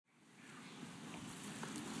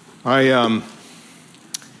I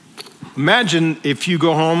imagine if you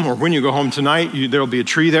go home, or when you go home tonight, there'll be a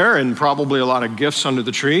tree there and probably a lot of gifts under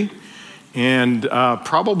the tree, and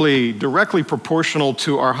probably directly proportional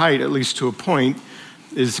to our height, at least to a point,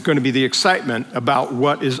 is going to be the excitement about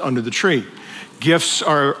what is under the tree. Gifts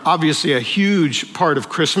are obviously a huge part of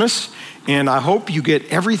Christmas, and I hope you get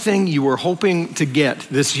everything you were hoping to get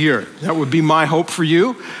this year. That would be my hope for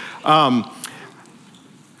you.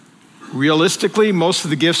 Realistically, most of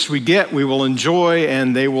the gifts we get, we will enjoy,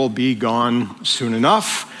 and they will be gone soon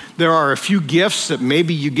enough. There are a few gifts that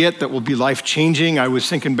maybe you get that will be life-changing. I was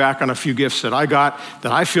thinking back on a few gifts that I got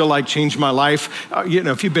that I feel like changed my life.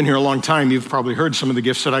 If you've been here a long time, you've probably heard some of the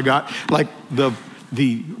gifts that I got, like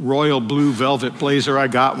the royal blue velvet blazer I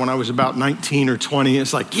got when I was about 19 or 20.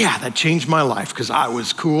 It's like, yeah, that changed my life because I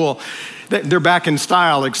was cool. They're back in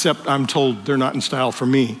style, except I'm told they're not in style for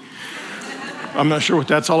me. I'm not sure what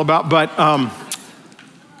that's all about, but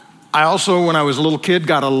I also, when I was a little kid,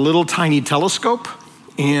 got a little tiny telescope,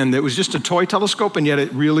 and it was just a toy telescope, and yet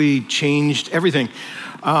it really changed everything.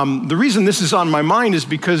 The reason this is on my mind is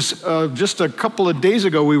because just a couple of days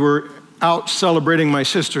ago, we were out celebrating my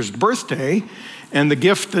sister's birthday, and the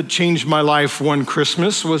gift that changed my life one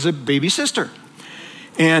Christmas was a baby sister.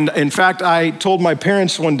 And in fact, I told my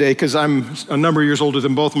parents one day, because I'm a number of years older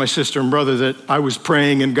than both my sister and brother, that I was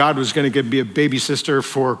praying and God was going to be a baby sister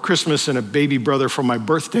for Christmas and a baby brother for my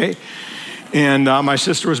birthday. And my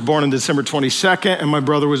sister was born on December 22nd, and my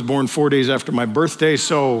brother was born 4 days after my birthday.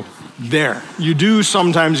 So there, you do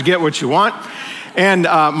sometimes get what you want. And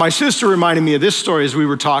my sister reminded me of this story as we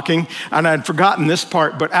were talking, and I'd forgotten this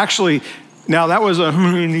part, but actually, now that was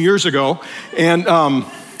years ago, and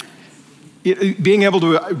being able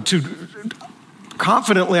to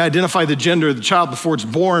confidently identify the gender of the child before it's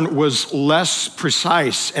born was less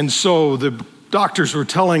precise. And so the doctors were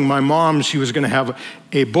telling my mom she was going to have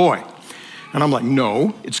a boy. And I'm like,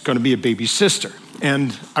 no, it's going to be a baby sister.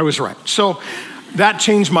 And I was right. So that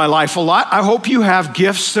changed my life a lot. I hope you have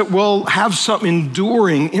gifts that will have some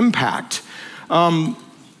enduring impact.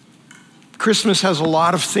 Christmas has a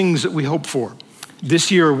lot of things that we hope for. This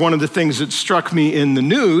year, one of the things that struck me in the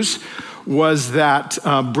news was that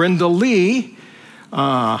Brenda Lee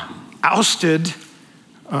ousted,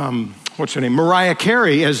 Mariah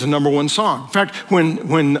Carey as the number one song. In fact,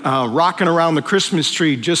 when Rockin' Around the Christmas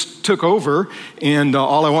Tree just took over and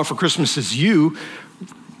All I Want for Christmas Is You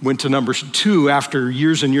went to number 2 after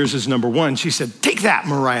years and years as number 1, she said, "Take that,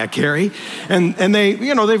 Mariah Carey." And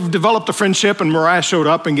they've developed a friendship, and Mariah showed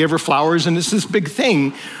up and gave her flowers, and it's this big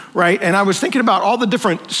thing, right? And I was thinking about all the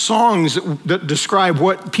different songs that describe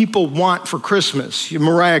what people want for Christmas.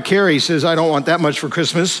 Mariah Carey says, "I don't want that much for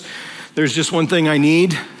Christmas. There's just one thing I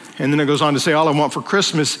need." And then it goes on to say, "All I want for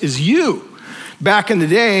Christmas is you." Back in the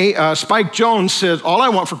day, Spike Jones said, "All I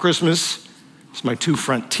want for Christmas is my 2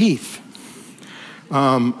 front teeth."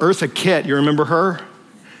 Eartha Kitt, you remember her?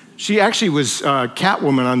 She actually was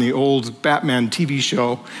Catwoman on the old Batman TV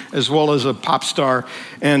show, as well as a pop star.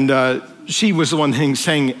 And she was the one who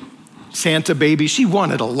sang Santa Baby. She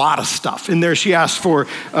wanted a lot of stuff. In there, she asked for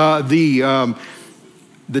the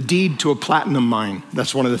deed to a platinum mine.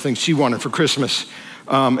 That's one of the things she wanted for Christmas.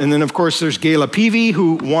 And then, of course, there's Gayla Peavy,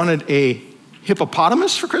 who wanted a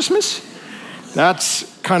hippopotamus for Christmas. That's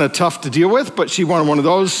kind of tough to deal with, but she wanted one of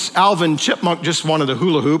those. Alvin Chipmunk just wanted a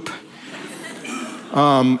hula hoop.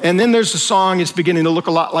 And then there's the song, "It's Beginning to Look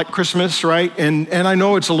a Lot Like Christmas," right? And I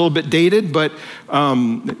know it's a little bit dated, but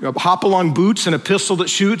 "Hop-along boots and a pistol that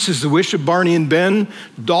shoots" is the wish of Barney and Ben.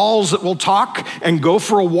 "Dolls that will talk and go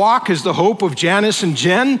for a walk" is the hope of Janice and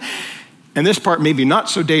Jen. And this part may be not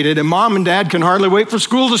so dated. "And Mom and Dad can hardly wait for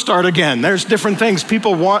school to start again." There's different things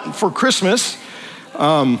people want for Christmas.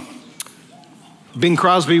 Bing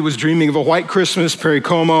Crosby was dreaming of a white Christmas. Perry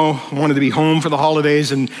Como wanted to be home for the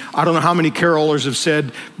holidays. And I don't know how many carolers have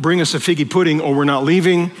said, "Bring us a figgy pudding or we're not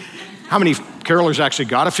leaving." How many carolers actually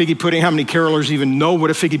got a figgy pudding? How many carolers even know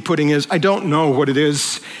what a figgy pudding is? I don't know what it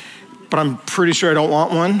is, but I'm pretty sure I don't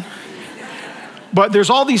want one. But there's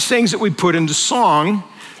all these things that we put into song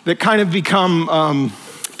that kind of become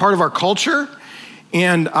part of our culture.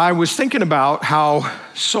 And I was thinking about how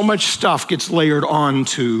so much stuff gets layered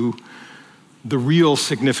onto the real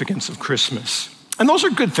significance of Christmas. And those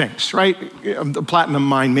are good things, right? The platinum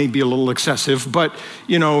mine may be a little excessive, but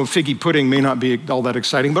figgy pudding may not be all that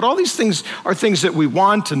exciting. But all these things are things that we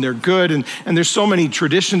want, and they're good. And there's so many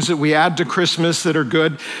traditions that we add to Christmas that are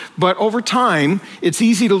good. But over time, it's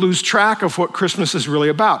easy to lose track of what Christmas is really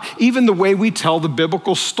about. Even the way we tell the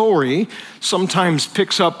biblical story sometimes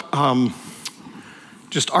picks up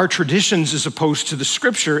just our traditions as opposed to the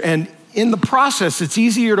scripture. And in the process, it's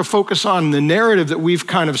easier to focus on the narrative that we've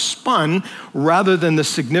kind of spun rather than the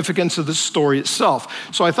significance of the story itself.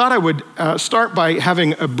 So I thought I would start by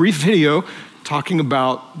having a brief video talking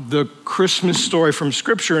about the Christmas story from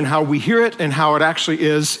Scripture and how we hear it and how it actually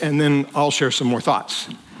is, and then I'll share some more thoughts.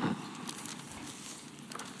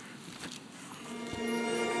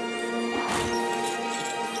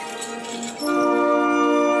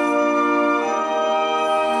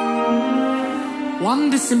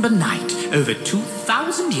 One December night, over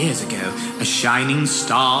 2,000 years ago, a shining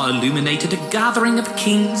star illuminated a gathering of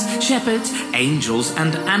kings, shepherds, angels,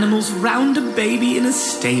 and animals round a baby in a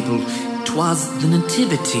stable. 'Twas the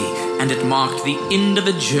Nativity, and it marked the end of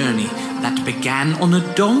a journey that began on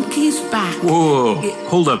a donkey's back. Whoa,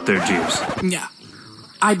 hold up there, Jeeves. Yeah,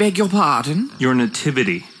 I beg your pardon? Your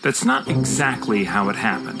nativity. That's not exactly how it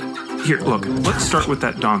happened. Here, look, let's start with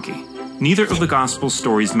that donkey. Neither of the gospel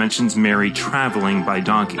stories mentions Mary traveling by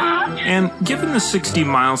donkey. And given the 60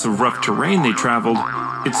 miles of rough terrain they traveled,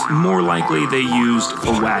 it's more likely they used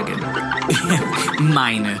a wagon.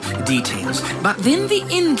 Minor details. But then the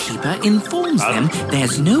innkeeper informs them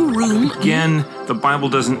there's no room. Again, the Bible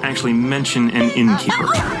doesn't actually mention an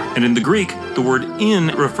innkeeper. And in the Greek, the word inn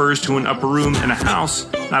refers to an upper room in a house,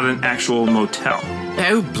 not an actual motel.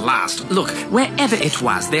 Oh, blast. Look, wherever it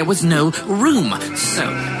was, there was no room. So,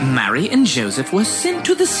 Mary and Joseph were sent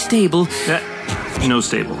to the stable. No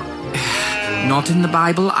stable. Not in the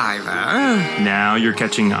Bible either. Now you're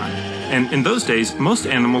catching on. And in those days, most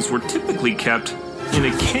animals were typically kept in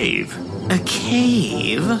a cave. A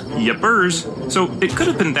cave? Yepers. So it could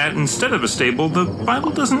have been that instead of a stable. The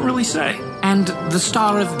Bible doesn't really say. And the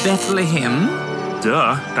Star of Bethlehem?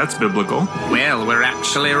 Duh, that's biblical. Well, we're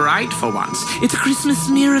actually right for once. It's a Christmas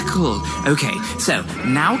miracle. Okay, so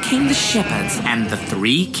now came the shepherds and the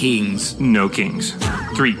 3 kings. No kings.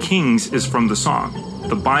 3 kings is from the song.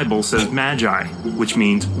 The Bible says magi, which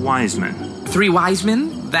means wise men. 3 wise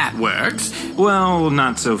men? That works. Well,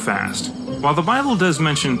 not so fast. While the Bible does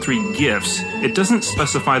mention 3 gifts, it doesn't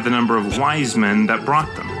specify the number of wise men that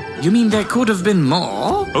brought them. You mean there could have been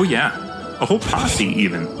more? Oh yeah, a whole posse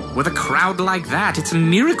even. With a crowd like that, it's a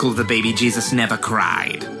miracle the baby Jesus never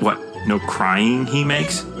cried. What, no crying he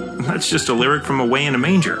makes? That's just a lyric from Away in a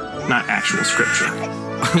Manger, not actual scripture.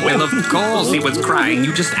 Well, of course he was crying.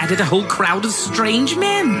 You just added a whole crowd of strange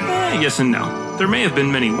men. Yes and no. There may have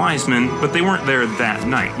been many wise men, but they weren't there that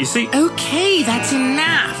night. You see? Okay, that's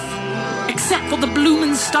enough. Except for the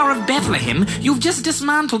bloomin' Star of Bethlehem, you've just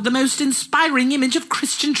dismantled the most inspiring image of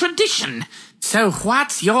Christian tradition. So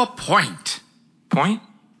what's your point? Point?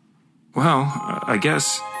 Well, I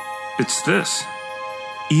guess it's this.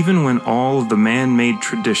 Even when all of the man-made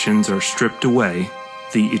traditions are stripped away,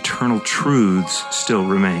 the eternal truths still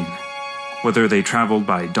remain. Whether they traveled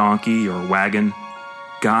by donkey or wagon,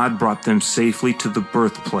 God brought them safely to the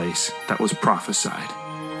birthplace that was prophesied.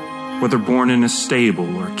 Whether born in a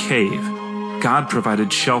stable or cave, God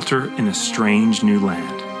provided shelter in a strange new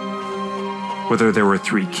land. Whether there were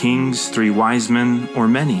 3 kings, 3 wise men, or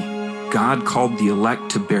many, God called the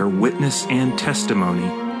elect to bear witness and testimony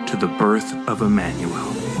to the birth of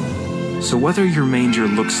Emmanuel. So whether your manger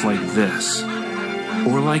looks like this,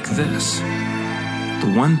 or like this,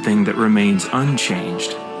 the one thing that remains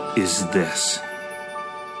unchanged is this: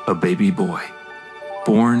 a baby boy,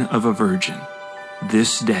 born of a virgin,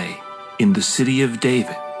 this day in the city of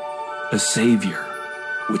David, a Savior,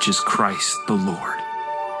 which is Christ the Lord.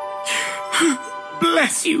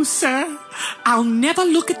 Bless you, sir. I'll never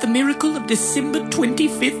look at the miracle of December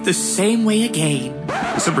 25th the same way again.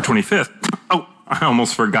 December 25th? Oh, I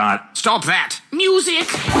almost forgot. Stop that. Music!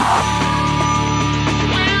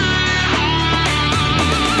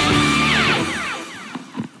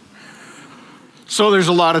 So there's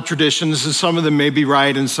a lot of traditions, and some of them may be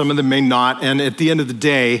right and some of them may not. And at the end of the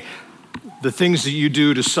day, the things that you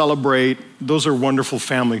do to celebrate, those are wonderful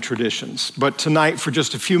family traditions. But tonight, for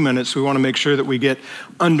just a few minutes, we want to make sure that we get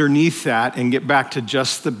underneath that and get back to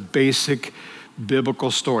just the basic biblical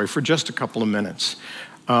story for just a couple of minutes.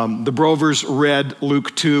 The Brovers read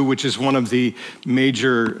Luke 2, which is one of the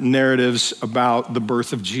major narratives about the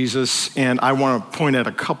birth of Jesus. And I want to point at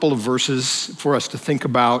a couple of verses for us to think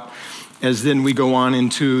about as then we go on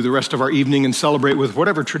into the rest of our evening and celebrate with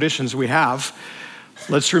whatever traditions we have.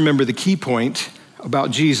 Let's remember the key point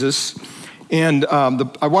about Jesus. And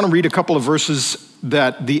I want to read a couple of verses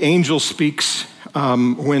that the angel speaks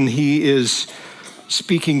when he is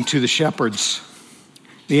speaking to the shepherds.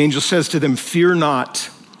 The angel says to them, "Fear not,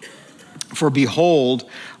 for behold,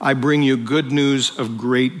 I bring you good news of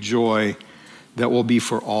great joy that will be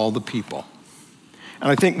for all the people." And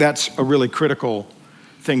I think that's a really critical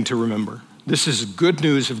thing to remember. This is good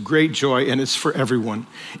news of great joy, and it's for everyone.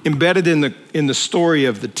 Embedded in the story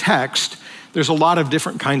of the text, there's a lot of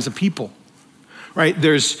different kinds of people, right?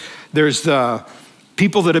 There's the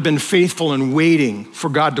people that have been faithful and waiting for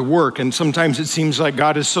God to work, and sometimes it seems like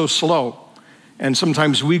God is so slow. And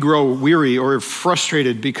sometimes we grow weary or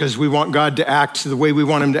frustrated because we want God to act the way we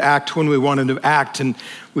want him to act when we want him to act, and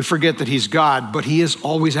we forget that he's God, but he is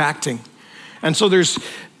always acting. And so there's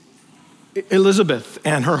Elizabeth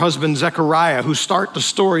and her husband Zechariah, who start the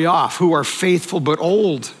story off, who are faithful but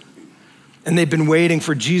old, and they've been waiting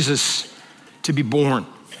for Jesus to be born.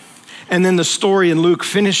 And then the story in Luke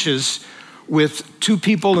finishes with two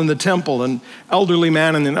people in the temple, an elderly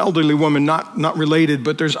man and an elderly woman, not related,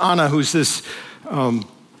 but there's Anna, who's this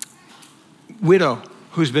widow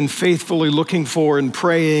who's been faithfully looking for and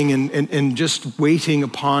praying and just waiting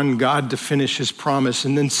upon God to finish his promise.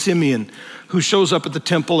 And then Simeon, who shows up at the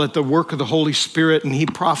temple at the work of the Holy Spirit, and he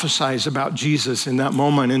prophesies about Jesus in that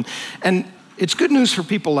moment. And it's good news for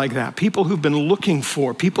people like that, people who've been looking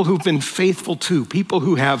for, people who've been faithful to, people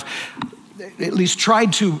who have at least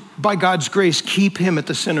tried to, by God's grace, keep him at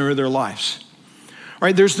the center of their lives.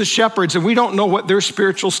 Right? There's the shepherds, and we don't know what their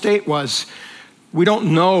spiritual state was. We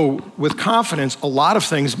don't know with confidence a lot of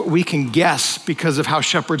things, but we can guess because of how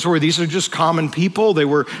shepherds were. These are just common people. They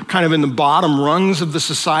were kind of in the bottom rungs of the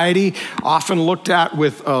society, often looked at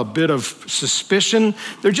with a bit of suspicion.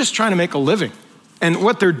 They're just trying to make a living. And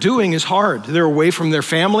what they're doing is hard. They're away from their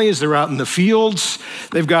families. They're out in the fields.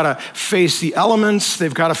 They've got to face the elements.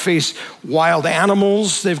 They've got to face wild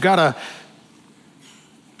animals. They've got to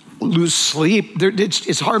lose sleep.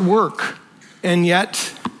 It's hard work. And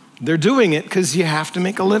yet they're doing it because you have to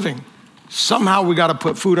make a living. Somehow we got to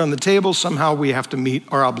put food on the table. Somehow we have to meet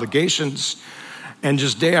our obligations. And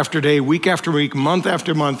just day after day, week after week, month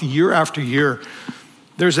after month, year after year,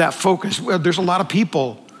 there's that focus. Well, there's a lot of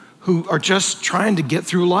people who are just trying to get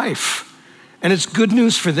through life. And it's good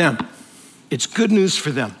news for them. It's good news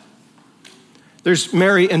for them. There's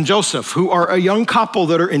Mary and Joseph, who are a young couple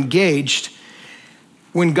that are engaged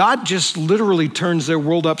when God just literally turns their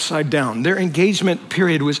world upside down. Their engagement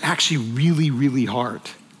period was actually really, really hard.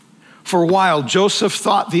 For a while, Joseph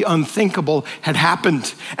thought the unthinkable had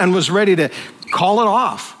happened and was ready to call it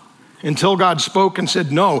off until God spoke and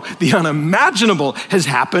said, no, the unimaginable has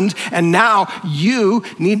happened, and now you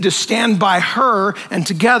need to stand by her, and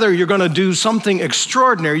together you're going to do something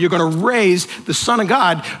extraordinary. You're going to raise the Son of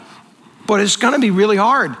God. But it's going to be really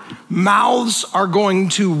hard. Mouths are going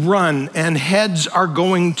to run, and heads are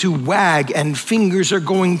going to wag, and fingers are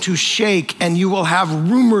going to shake, and you will have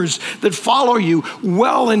rumors that follow you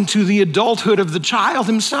well into the adulthood of the child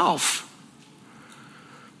himself.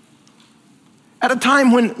 At a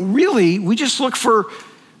time when really we just look for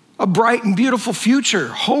a bright and beautiful future,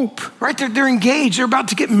 hope, right? They're engaged, they're about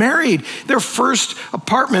to get married. Their first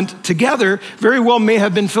apartment together very well may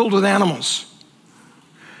have been filled with animals.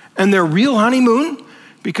 And their real honeymoon,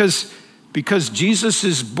 because Jesus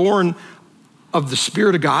is born of the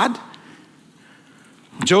Spirit of God,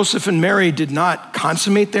 Joseph and Mary did not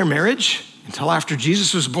consummate their marriage until after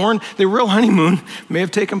Jesus was born. Their real honeymoon may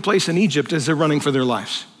have taken place in Egypt as they're running for their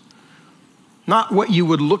lives. Not what you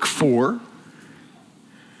would look for.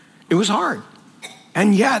 It was hard.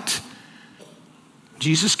 And yet,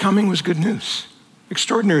 Jesus coming was good news.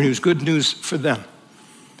 Extraordinary news, good news for them.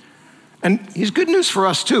 And he's good news for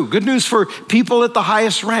us too. Good news for people at the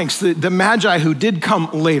highest ranks. The Magi who did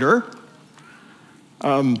come later,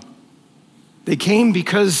 they came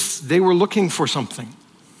because they were looking for something.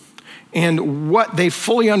 And what they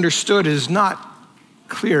fully understood is not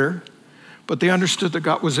clear, but they understood that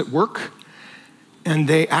God was at work, and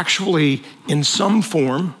they actually, in some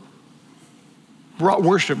form, brought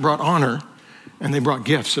worship, brought honor, and they brought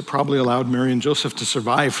gifts that probably allowed Mary and Joseph to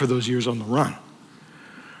survive for those years on the run.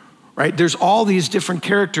 Right? There's all these different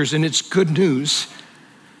characters, and it's good news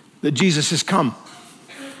that Jesus has come.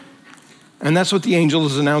 And that's what the angel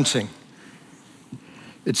is announcing.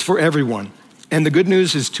 It's for everyone. And the good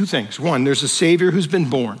news is two things. One, there's a Savior who's been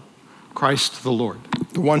born, Christ the Lord,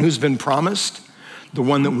 the one who's been promised, the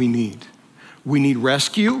one that we need. We need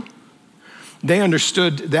rescue. They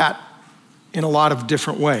understood that in a lot of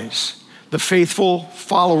different ways. The faithful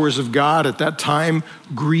followers of God at that time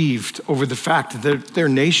grieved over the fact that their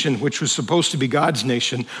nation, which was supposed to be God's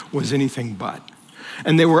nation, was anything but.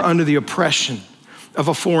 And they were under the oppression of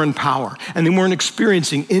a foreign power. And they weren't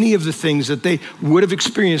experiencing any of the things that they would have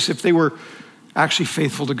experienced if they were actually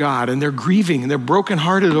faithful to God. And they're grieving and they're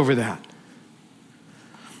brokenhearted over that.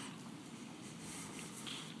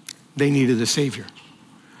 They needed a Savior.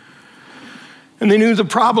 And they knew the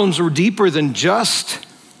problems were deeper than just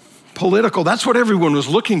political. That's what everyone was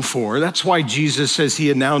looking for. That's why Jesus, as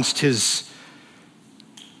he announced his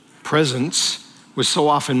presence, was so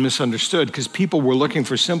often misunderstood, because people were looking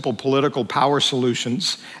for simple political power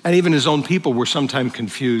solutions, and even his own people were sometimes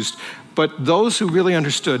confused. But those who really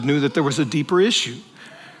understood knew that there was a deeper issue.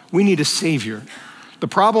 We need a Savior. The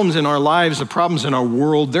problems in our lives, the problems in our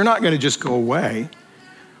world, they're not going to just go away.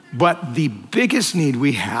 But the biggest need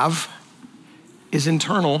we have is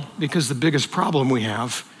internal, because the biggest problem we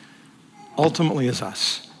have ultimately is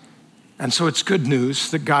us. And so it's good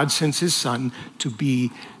news that God sends his Son to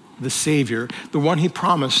be the Savior, the one he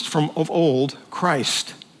promised from of old,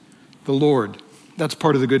 Christ, the Lord. That's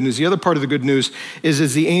part of the good news. The other part of the good news is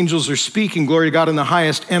as the angels are speaking, glory to God in the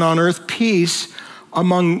highest, and on earth peace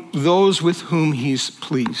among those with whom he's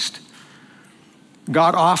pleased.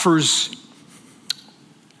 God offers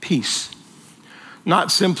peace.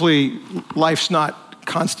 Not simply life's not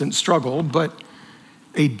constant struggle, but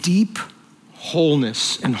a deep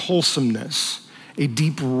wholeness and wholesomeness, a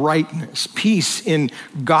deep rightness. Peace in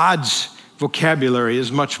God's vocabulary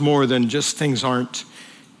is much more than just things aren't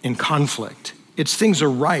in conflict. It's things are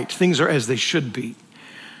right, things are as they should be.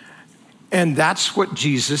 And that's what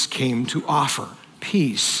Jesus came to offer,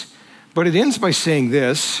 peace. But it ends by saying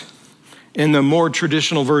this, in the more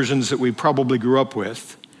traditional versions that we probably grew up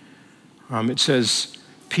with. It says,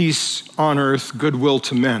 peace on earth, goodwill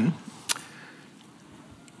to men.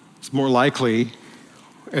 It's more likely,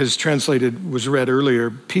 as translated was read earlier,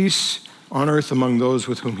 peace on earth among those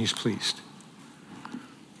with whom he's pleased.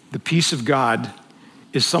 The peace of God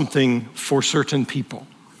is something for certain people,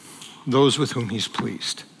 those with whom he's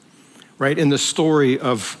pleased. Right? In the story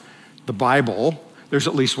of the Bible, there's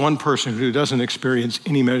at least one person who doesn't experience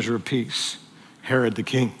any measure of peace, Herod the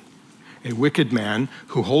king, a wicked man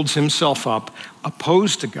who holds himself up,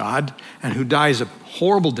 opposed to God, and who dies a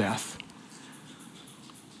horrible death,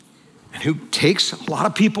 and who takes a lot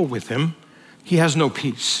of people with him. He has no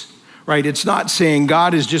peace, right? It's not saying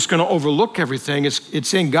God is just going to overlook everything. It's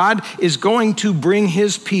saying God is going to bring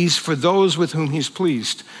his peace for those with whom he's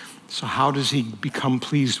pleased. So how does he become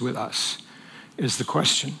pleased with us is the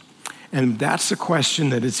question. And that's a question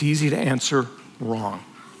that it's easy to answer wrong.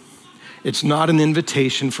 It's not an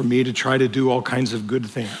invitation for me to try to do all kinds of good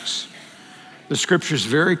things. The scripture is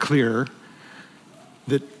very clear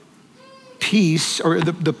that peace, or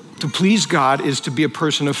to please God, is to be a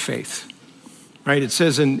person of faith, right? It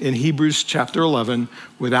says in Hebrews chapter 11,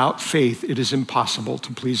 without faith, it is impossible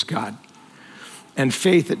to please God. And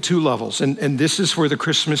faith at two levels. And this is where the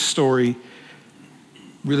Christmas story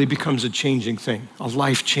really becomes a changing thing, a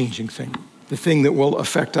life-changing thing. The thing that will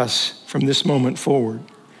affect us from this moment forward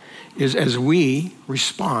is as we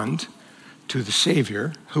respond to the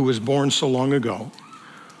Savior who was born so long ago,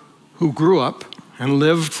 who grew up and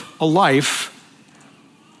lived a life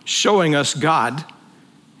showing us God,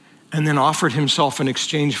 and then offered himself in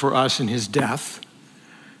exchange for us in his death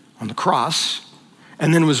on the cross,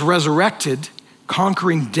 and then was resurrected,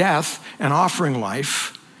 conquering death and offering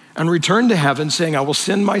life, and returned to heaven saying, I will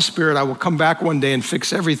send my Spirit, I will come back one day and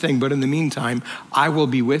fix everything, but in the meantime, I will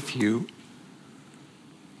be with you.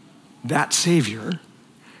 That Savior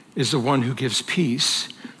is the one who gives peace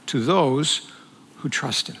to those who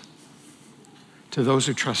trust him. To those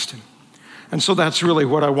who trust him. And so that's really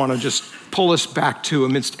what I want to just pull us back to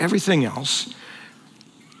amidst everything else.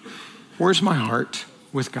 Where's my heart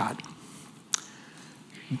with God?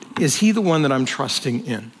 Is he the one that I'm trusting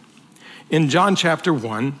in? In John chapter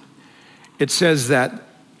 1, it says that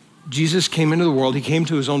Jesus came into the world, he came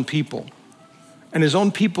to his own people, and his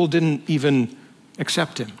own people didn't even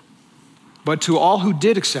accept him. But to all who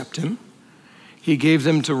did accept him, he gave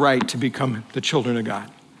them the right to become the children of God.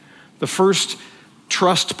 The first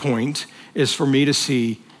trust point is for me to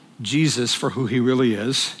see Jesus for who he really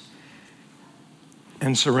is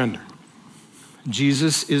and surrender.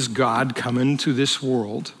 Jesus is God come into this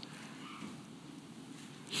world.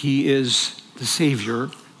 He is the Savior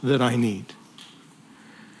that I need.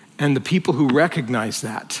 And the people who recognized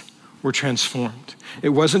that were transformed. It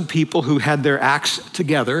wasn't people who had their acts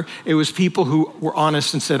together. It was people who were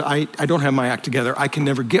honest and said, I don't have my act together. I can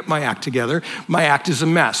never get my act together. My act is a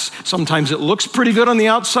mess. Sometimes it looks pretty good on the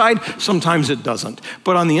outside. Sometimes it doesn't.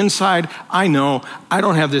 But on the inside, I know I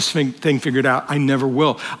don't have this thing figured out. I never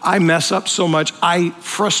will. I mess up so much. I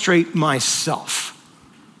frustrate myself.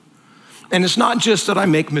 And it's not just that I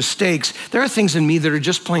make mistakes. There are things in me that are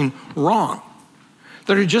just plain wrong,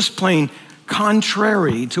 that are just plain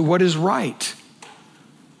contrary to what is right.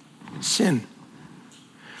 Sin.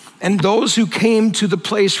 And those who came to the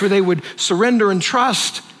place where they would surrender and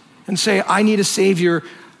trust and say, I need a Savior.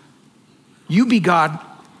 You be God.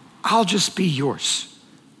 I'll just be yours.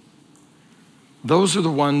 Those are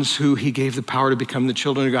the ones who he gave the power to become the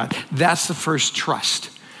children of God. That's the first trust.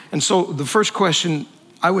 And so the first question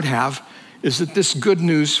I would have is that this good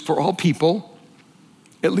news for all people,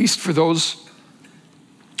 at least for those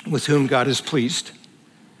with whom God is pleased,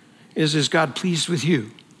 is God pleased with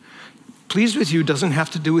you? Pleased with you doesn't have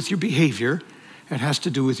to do with your behavior. It has to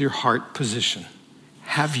do with your heart position.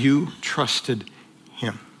 Have you trusted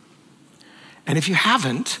him? And if you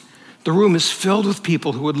haven't, the room is filled with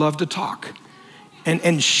people who would love to talk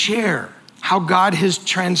and share how God has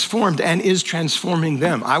transformed and is transforming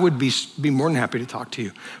them. I would be more than happy to talk to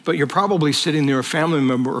you. But you're probably sitting there, a family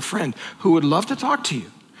member or friend who would love to talk to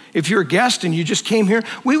you. If you're a guest and you just came here,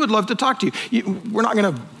 we would love to talk to you. We're not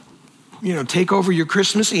going to, take over your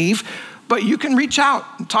Christmas Eve, but you can reach out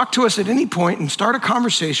and talk to us at any point and start a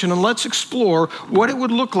conversation, and let's explore what it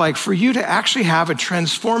would look like for you to actually have a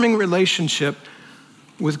transforming relationship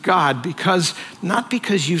with God, not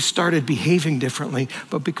because you started behaving differently,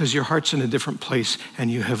 but because your heart's in a different place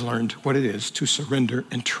and you have learned what it is to surrender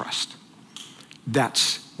and trust.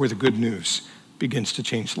 That's where the good news begins to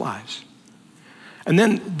change lives. And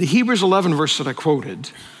then the Hebrews 11 verse that I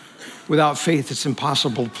quoted, without faith it's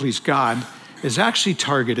impossible to please God, is actually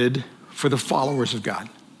targeted for the followers of God,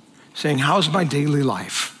 saying, how's my daily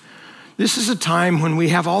life? This is a time when we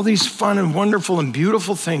have all these fun and wonderful and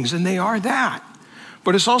beautiful things, and they are that.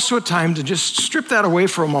 But it's also a time to just strip that away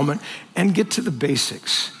for a moment and get to the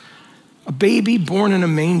basics. A baby born in a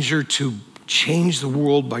manger to change the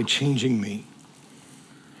world by changing me.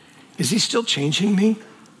 Is he still changing me?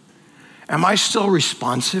 Am I still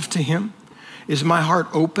responsive to him? Is my heart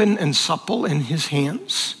open and supple in his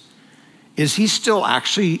hands? Is he still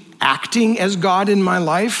actually acting as God in my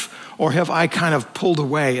life? Or have I kind of pulled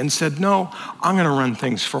away and said, no, I'm going to run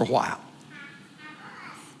things for a while?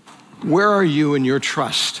 Where are you in your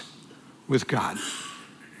trust with God?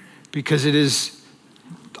 Because it is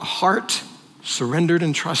a heart surrendered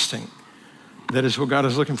and trusting that is what God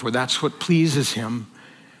is looking for. That's what pleases him.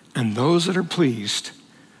 And those that are pleased,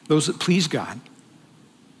 those that please God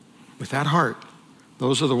with that heart,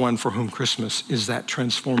 those are the one for whom Christmas is that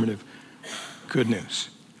transformative good news.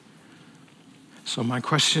 So my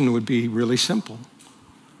question would be really simple.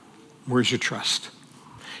 Where's your trust?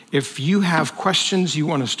 If you have questions, you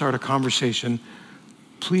want to start a conversation,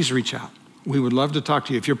 please reach out. We would love to talk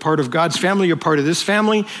to you. If you're part of God's family, you're part of this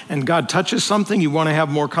family, and God touches something, you want to have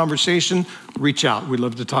more conversation, reach out. We'd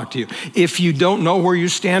love to talk to you. If you don't know where you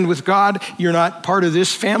stand with God, you're not part of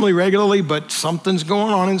this family regularly, but something's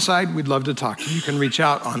going on inside, we'd love to talk to you. You can reach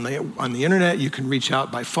out on the internet, you can reach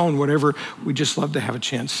out by phone, whatever. We'd just love to have a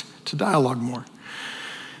chance to dialogue more.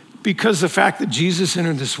 Because the fact that Jesus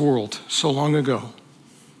entered this world so long ago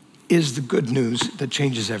is the good news that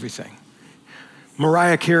changes everything.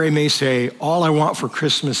 Mariah Carey may say, all I want for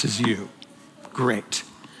Christmas is you. Great.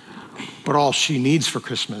 But all she needs for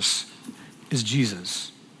Christmas is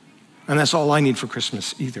Jesus. And that's all I need for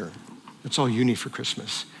Christmas either. That's all you need for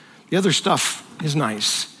Christmas. The other stuff is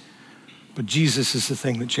nice, but Jesus is the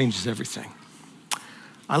thing that changes everything.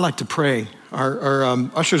 I like to pray. Our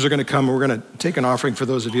ushers are going to come, and we're going to take an offering for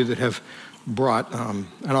those of you that have brought an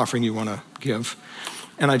offering you want to give.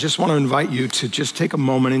 And I just want to invite you to just take a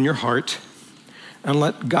moment in your heart and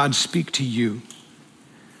let God speak to you.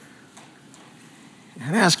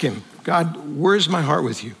 And ask him, God, where's my heart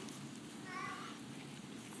with you?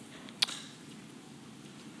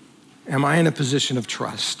 Am I in a position of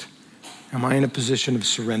trust? Am I in a position of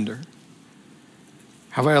surrender?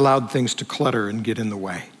 Have I allowed things to clutter and get in the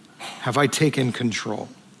way? Have I taken control?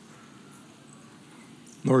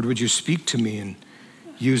 Lord, would you speak to me and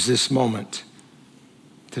use this moment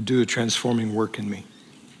to do a transforming work in me?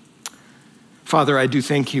 Father, I do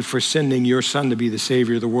thank you for sending your son to be the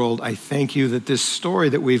Savior of the world. I thank you that this story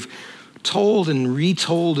that we've told and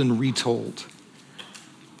retold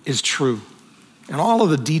is true. And all of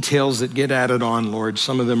the details that get added on, Lord,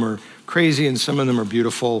 some of them are crazy and some of them are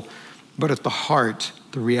beautiful, but at the heart,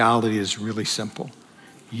 the reality is really simple.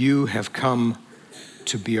 You have come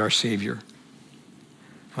to be our Savior.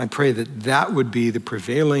 I pray that that would be the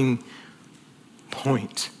prevailing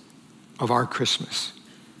point of our Christmas.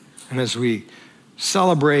 And as we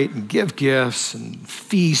celebrate and give gifts and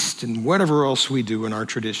feast and whatever else we do in our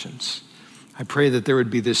traditions, I pray that there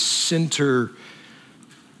would be this center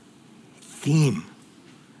theme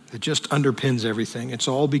that just underpins everything. It's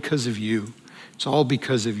all because of you. It's all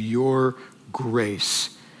because of your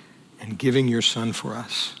grace and giving your son for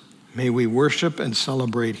us. May we worship and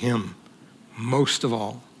celebrate him most of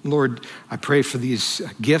all. Lord, I pray for these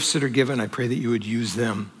gifts that are given. I pray that you would use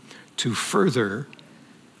them to further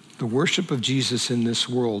the worship of Jesus in this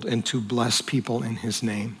world and to bless people in his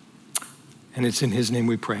name. And it's in his name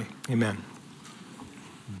we pray. Amen.